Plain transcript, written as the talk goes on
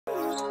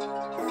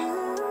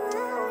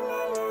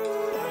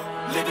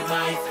Living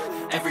life,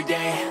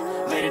 everyday,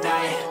 late at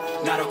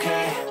night, not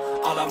okay.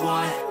 All I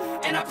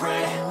want, and I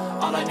pray,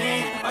 all I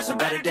need are some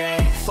better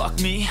days. Fuck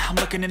me, I'm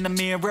looking in the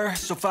mirror,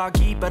 so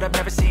foggy, but I've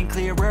never seen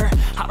clearer.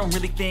 I don't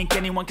really think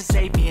anyone can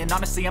save me, and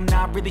honestly I'm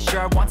not really sure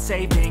I want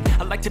saving.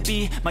 I like to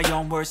be my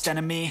own worst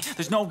enemy.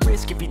 There's no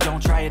risk if you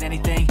don't try at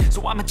anything,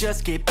 so I'ma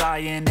just keep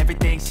buying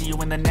everything. See you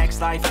in the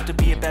next life, have to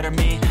be a better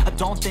me. I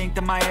don't think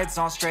that my head's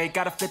on straight,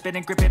 gotta flip it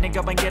and grip it and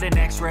go and get an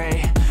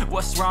x-ray.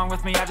 What's wrong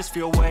with me? I just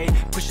feel weight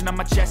pushing on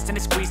my chest and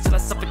it squeezes till I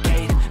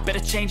suffocate. Better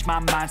change my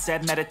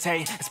mindset,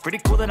 meditate. It's pretty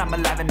cool that I'm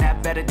alive and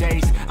have better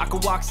days. I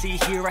could walk, see,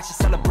 hear, I should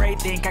celebrate.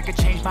 Think I could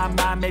change my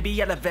mind,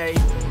 maybe elevate.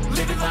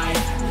 Living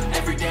life,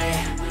 everyday,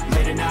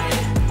 late at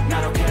night,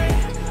 not okay.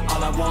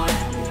 All I want,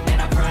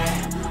 and I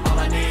pray, all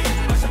I need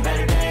are some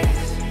better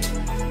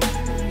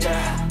days.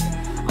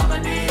 Yeah, all I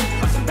need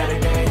are some better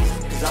days.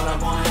 Cause all I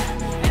want,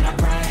 and I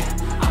pray,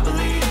 I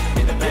believe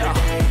in the better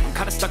days. I'm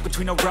kinda stuck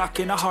between a rock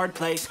and a hard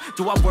place.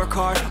 Do I work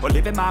hard or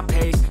live at my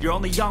pace? You're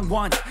only young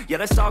once, yeah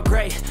that's all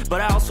great,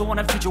 but I also want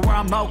a future where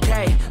I'm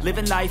okay.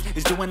 Living life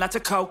is doing lots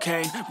of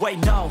cocaine. Wait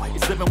no,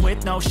 it's living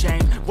with no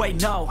shame.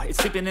 Wait no, it's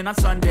sleeping in on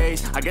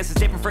Sundays. I guess it's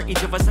different for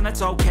each of us and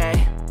that's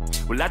okay.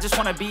 Well I just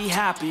wanna be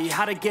happy,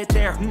 how to get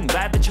there?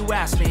 Glad that you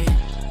asked me.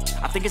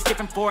 I think it's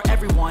different for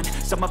everyone.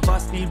 Some of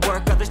us need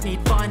work, others need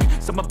fun.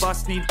 Some of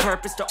us need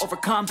purpose to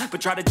overcome.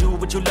 But try to do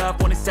what you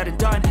love when it's said and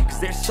done.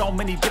 Cause there's so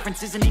many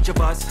differences in each of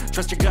us.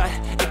 Trust your gut,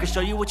 it can show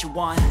you what you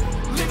want.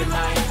 Living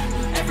life,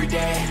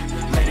 everyday,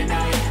 late at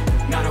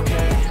night, not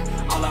okay.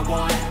 All I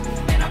want,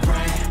 and I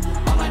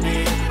pray, all I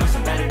need are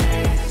some better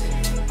days.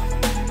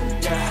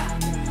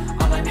 Yeah,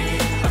 all I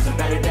need are some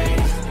better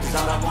days. Cause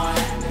all I want,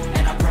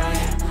 and I pray,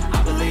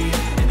 I believe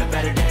in the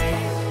better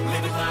days.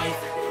 Living life,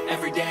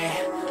 everyday,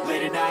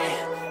 late at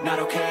night, not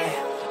okay.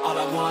 All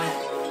I want,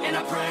 and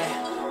I pray,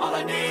 all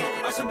I need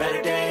are some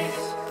better days.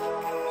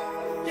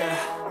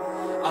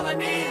 Yeah, all I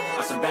need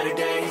are some better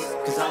days.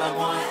 Cause all I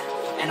want,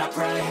 and I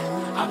pray,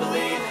 I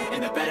believe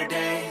in the better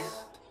days.